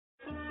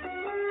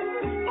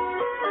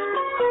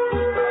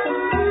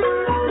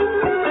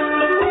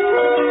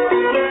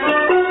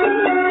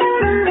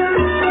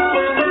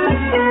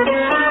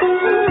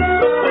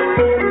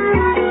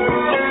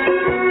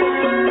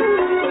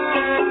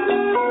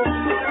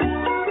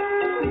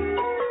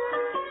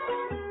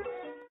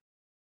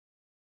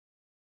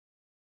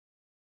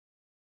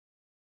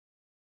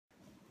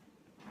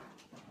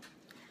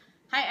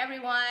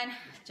everyone,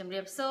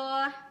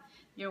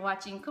 you're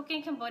watching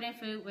Cooking Cambodian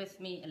Food with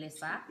me,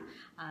 Alyssa.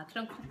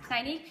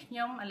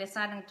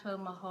 Alyssa đang thơ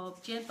mà hộp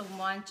chiên bông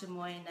mòn cho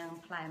môi nâng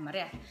plai mà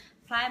rẻ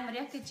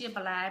cái chia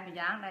bà lại bởi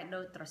dáng lại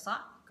đôi trò sọ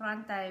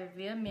còn tay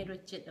với mê đôi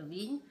chết ở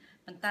vín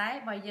bằng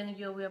tay bởi dân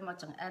vô với một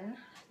chẳng ấn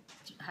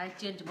hai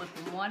chiên cho một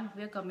bông mòn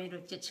với có mê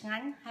đôi chết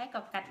ngắn hay có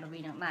cắt ở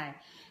vín này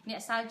nè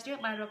sau trước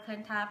bà rồi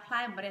khen tha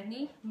plai mà rẻ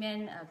ní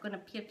men con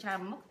ập hiệp tra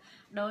múc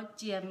đôi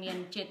chia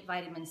miền chết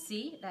vitamin C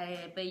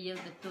để bây giờ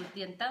được tụi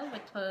tiền tới với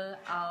thơ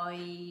oi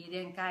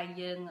riêng cài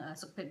dương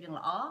sụp hiệp dương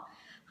lõ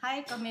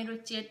hay có mê đôi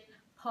chết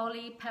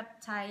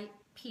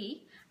Polypeptide-P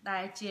ដែ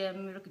លជា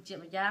រុក្ខជាតិ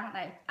ម្យ៉ាង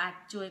ដែលអាច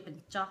ជួយប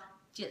ញ្ចុះ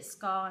ជាតិស្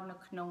ករនៅ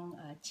ក្នុង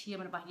ឈាម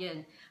របស់យើង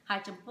ហើយ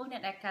ចំពោះអ្ន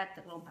កដែលកើត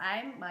ទឹកនោមផ្អែ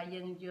មបើ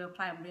យើងយក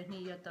ផ្លែម្លិះ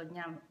នេះយកទៅ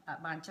ញ៉ាំ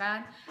បានច្រើន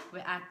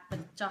វាអាចប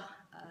ញ្ចុះ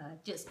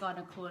ជាតិស្ករ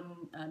នៅក្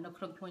នុង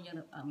ខ្លួនយើង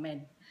មែន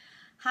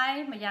ហើយ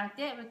ម្យ៉ាង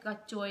ទៀតវាក៏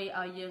ជួយ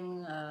ឲ្យយើង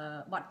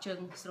បត់ជើង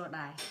ស្រួល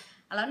ដែរ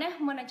ឥឡូវនេះ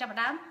មុននឹងចាប់ផ្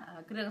ដើម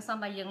គ្រឿងផ្សំ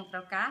ដែលយើងត្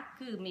រូវការ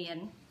គឺមាន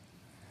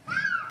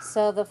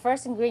So the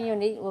first ingredient you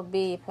need will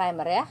be ផ្លែ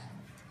ម្រះ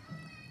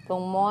ព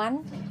ងមាន់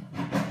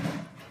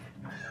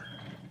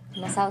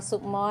ម្សៅស៊ុ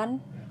បមាន់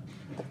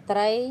ទឹកត្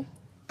រី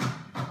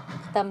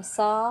ខ្ទឹមស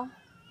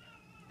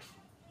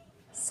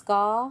ស្ក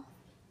រ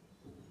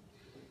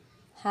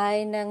ហើយ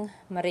និង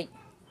ម្រេច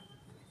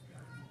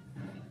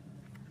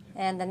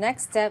And the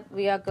next step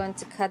we are going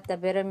to cut the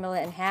bitter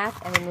melon in half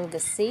and remove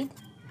the seed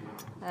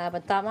ប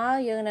ន្ទាប់មក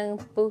យើងនឹង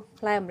ពុះ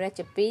ផ្លែម្រះ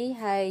ជាពីរ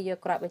ហើយយក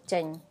គ្រាប់វា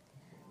ចេញ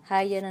ហើ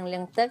យយើងនឹងលា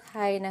ងទឹក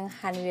ហើយនឹង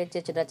ហាន់វាជា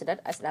ចរិតៗ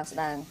ឲ្យស្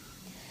ដើង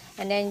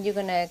And then you're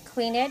gonna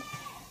clean it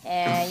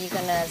and you're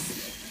gonna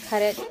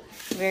cut it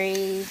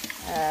very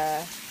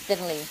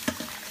thinly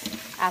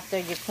after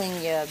you clean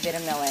your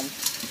bitter melon.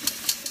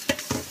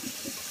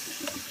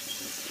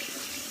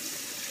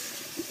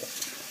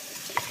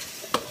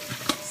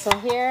 So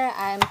here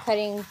I'm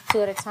cutting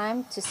two at a time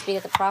to speed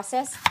up the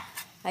process.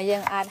 ហើយយើ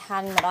ងអាចហា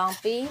ន់ម្ដង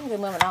ពីរឬ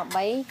មួយម្ដង3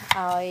ឲ្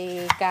យ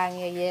ការ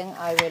ងារយើង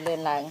ឲ្យវាលឿ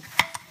នឡើង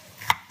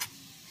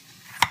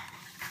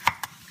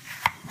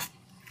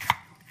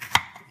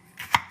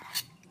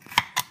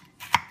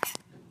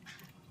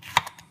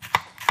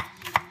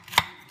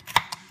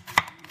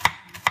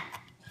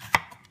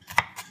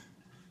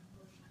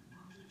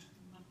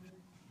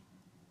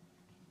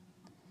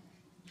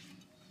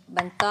ប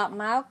ន្ទាប់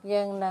មក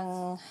យើងនឹង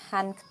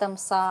ហាន់ខ្ទឹម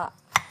ស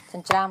ចិ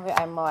ញ្ច្រាំវា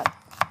ឲ្យម៉ត់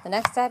The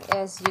next step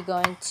is you're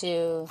going to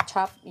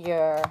chop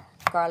your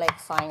garlic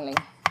finely.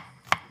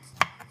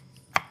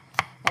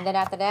 And then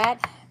after that,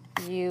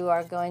 you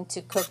are going to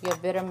cook your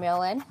bitter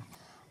melon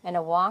in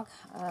a wok.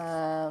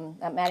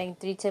 I'm adding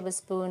 3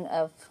 tablespoons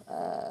of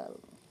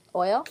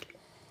oil.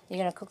 You're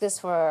going to cook this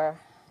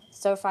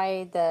stir fry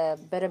the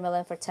bitter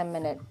melon for 10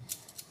 minutes.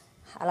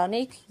 ឥឡូវ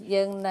នេះ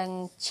យើងនឹង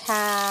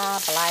ឆា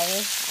បន្លែ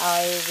ឲ្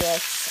យវា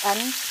ឆ្អិន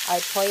ឲ្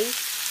យផុយ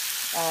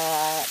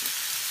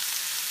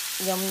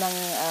ខ្ញុំនឹង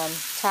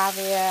ឆា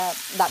វា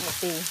10នា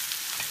ទី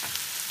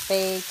ពេ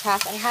លឆា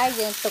ឆ្អិនហើយ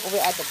យើងទុកវា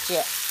ឲ្យត្រជា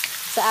ក់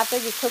So after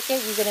you cook it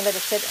you're going to let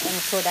it sit and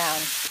cool down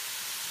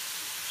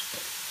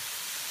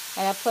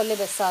and I put a little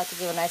bit salt to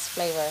give a nice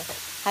flavor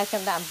ហើយខ្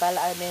ញុំដាក់អំបិល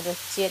ឲ្យមានរស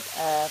ជាតិ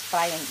ប្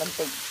រៃបន្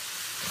តិច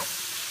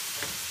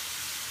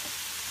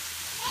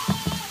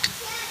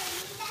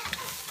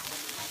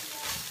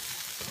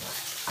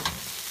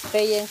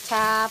ពេលយើង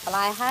ឆាបន្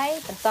លែហើយ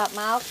បន្ទាប់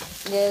មក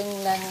យើង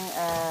នឹង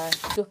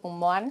ជូសពង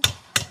មាន់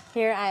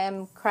Here I am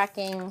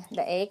cracking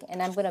the egg and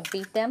I'm going to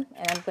beat them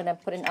and I'm going to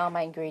put in all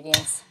my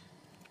ingredients.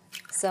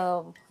 So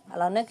ឥ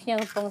ឡូវនេះខ្ញុំ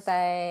កំពុង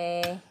តែ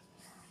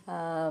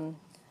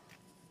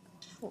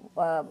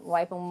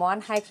វាយពងមាន់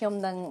ហើយខ្ញុំ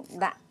នឹង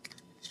ដាក់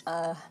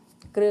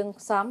គ្រឿង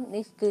ផ្សំ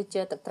នេះគឺ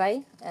ជាទឹកត្រី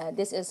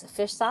This is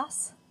fish sauce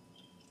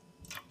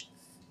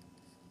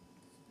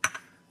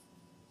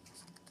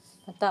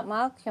បន្ទាប់ម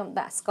កខ្ញុំ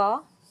ដាក់ស្ករ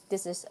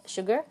This is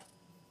sugar.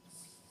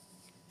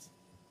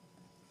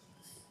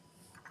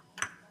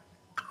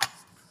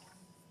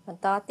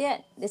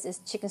 This is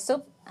chicken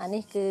soup. អា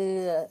នេះគឺ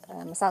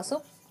ម្សៅស៊ុ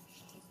ប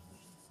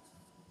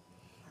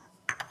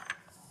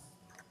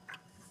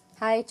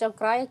ហើយចុង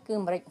ក្រោយគឺ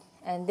ម្រេច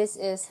and this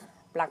is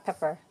black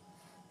pepper.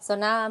 So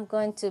now I'm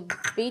going to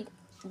beat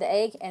the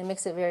egg and mix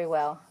it very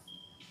well.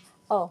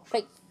 Oh,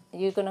 wait,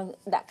 you're going to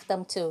ដាក់ខ្ទឹ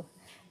ម too.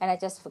 And I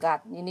just forgot,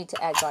 you need to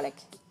add garlic.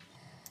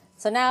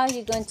 So now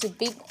you're going to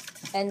beat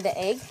in the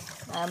egg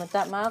បន្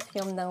ទាប់មកខ្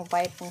ញុំនឹង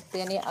វាយពង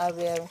ទានេះឲ្យ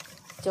វា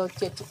ចូល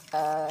ជាតិ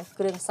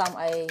គ្រឿងផ្សំ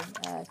ឲ្យ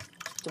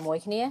ជាមួយ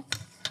គ្នា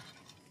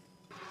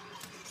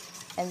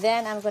And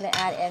then I'm going to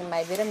add in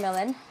my bitter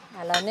melon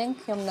ឥឡូវនេះ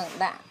ខ្ញុំនឹង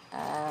ដាក់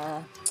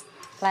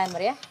ផ្លែ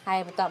ម្រះហើយ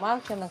បន្ទាប់មក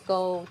ខ្ញុំនឹងកូ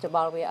រច្រប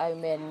ល់វាឲ្យ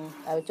មាន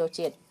ចូល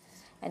ជាតិ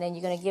And then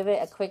you're going to give it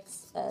a quick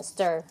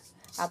stir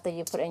after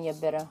you put in your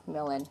bitter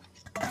melon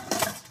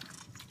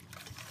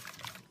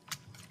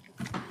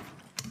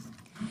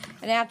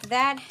And after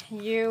that,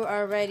 you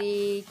are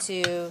ready to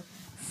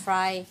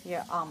fry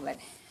your omelet.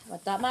 ប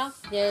ន្ទាប់មក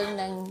យើង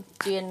នឹង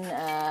ចៀន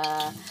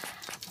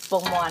ព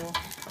ងមាន់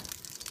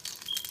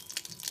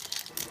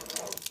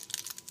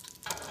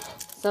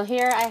So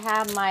here I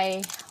have my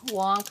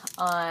wok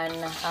on,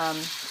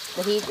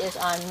 the heat is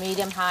on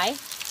medium high.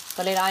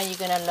 So later on,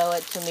 you're gonna lower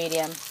it to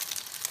medium.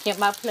 ខ្ញុំ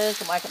បើកភ្លើង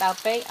កុំឲ្យក្តៅ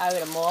ពេកឲ្យ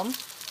រមុំ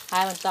ហើ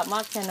យបន្ទាប់ម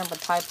កខ្ញុំនឹងប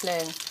ន្ថយភ្លើ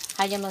ង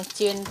ហើយខ្ញុំនឹង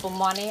ចៀនពង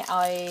មាន់នេះ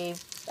ឲ្យ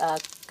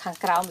ខាង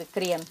ក្រោមវា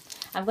ក្រៀម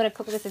I'm going to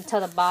cook this until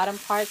the bottom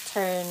part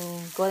turn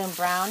golden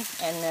brown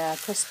and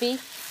crispy,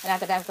 and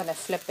after that I'm going to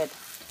flip it.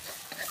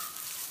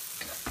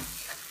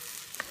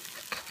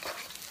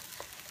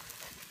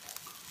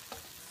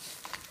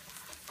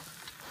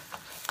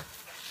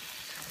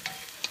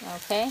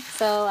 Okay,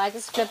 so I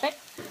just flip it.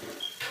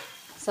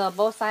 So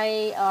both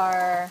sides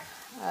are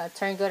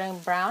turn golden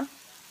brown.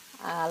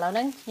 ឥឡូវហ្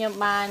នឹងខ្ញុំ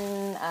បាន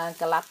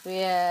កន្លប់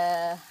វា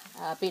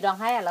ពីរដង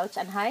ហើយឥឡូវឆ្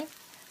អិនហើយ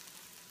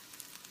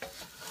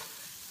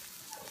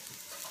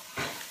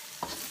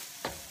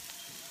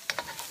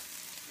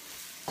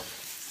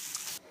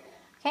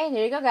Okay,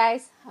 there you go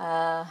guys.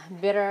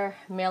 Bitter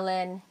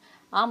melon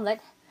omelet.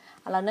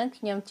 ឥឡូវហ្នឹង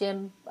ខ្ញុំជៀន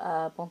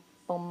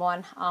ពងមា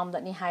ន់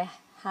omelet នេះហើយ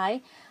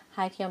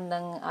ខ្ញុំនឹ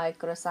ងឲ្យ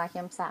គ្រួសារខ្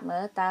ញុំសាកមើ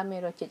លតើមាន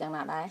រសជាតិយ៉ាង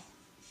ណាដែរ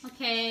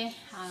Okay,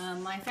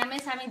 my family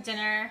is having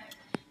dinner,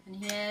 and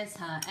here's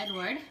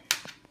Edward.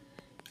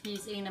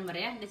 He's eating the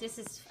mareh. This is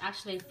his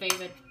actually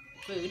favorite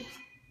food.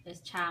 It's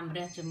cha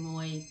mareh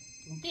jamoy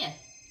pung tia.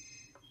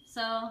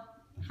 So,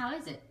 how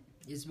is it?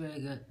 It's very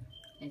good.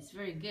 It's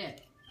very good.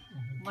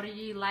 What do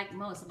you like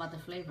most about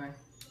the flavor?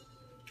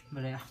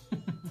 Mareh.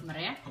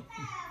 Mareh?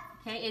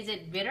 Okay, is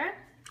it bitter?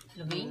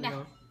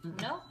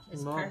 No,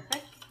 it's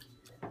perfect.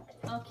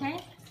 Okay,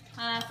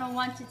 from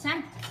 1 to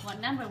 10, what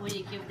number will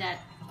you give that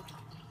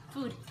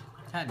food?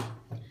 10.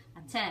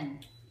 A 10.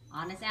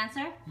 Honest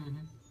answer?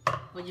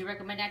 Would you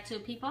recommend that to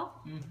people?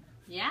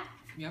 Yeah?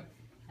 Yep.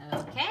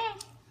 Okay.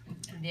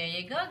 There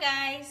you go,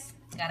 guys.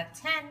 Got a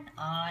 10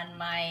 on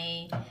my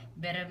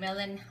bitter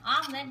melon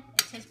omelet.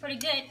 It tastes pretty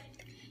good.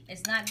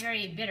 It's not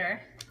very bitter.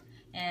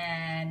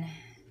 And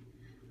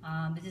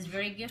this is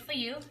very good for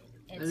you.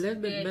 It's A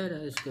little bit better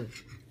is good.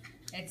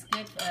 It's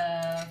good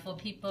for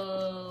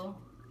people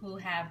who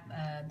have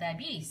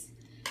diabetes.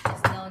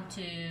 It's known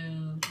to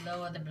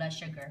lower the blood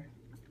sugar.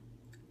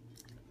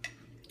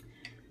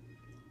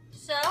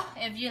 So,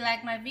 if you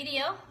like my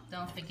video,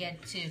 don't forget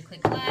to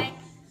click like,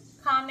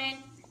 comment,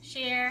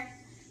 share,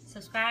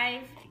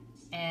 subscribe,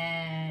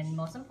 and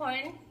most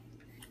important,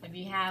 if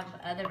you have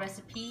other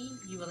recipe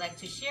you would like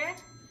to share,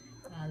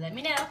 let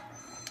me know.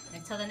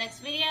 Until the next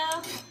video,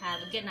 have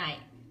a good night.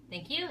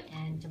 Thank you,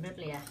 and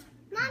Jamriplia.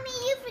 Mommy,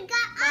 you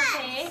forgot us.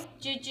 Okay,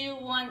 Juju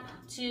want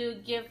to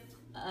give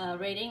a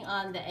rating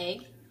on the egg.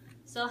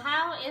 So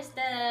how is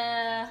the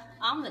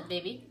omelet,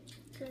 baby?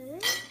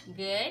 Good.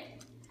 Good.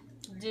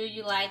 Do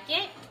you like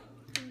it?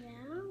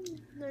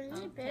 Yeah, a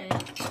little Okay.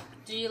 bit.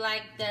 Do you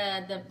like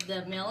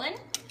the melon?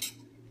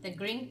 The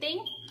green thing?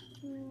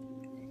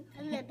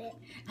 A little bit.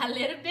 A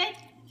little bit?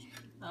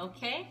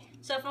 Okay.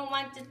 So from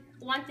 1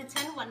 to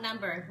 10, what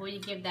number will you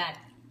give that?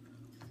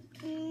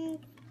 100.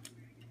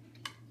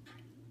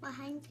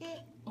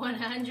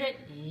 100?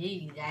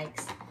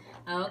 Yikes.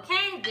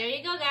 Okay, there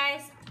you go,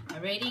 guys. A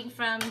rating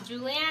from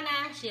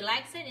Juliana. She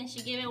likes it and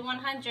she gave it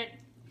 100.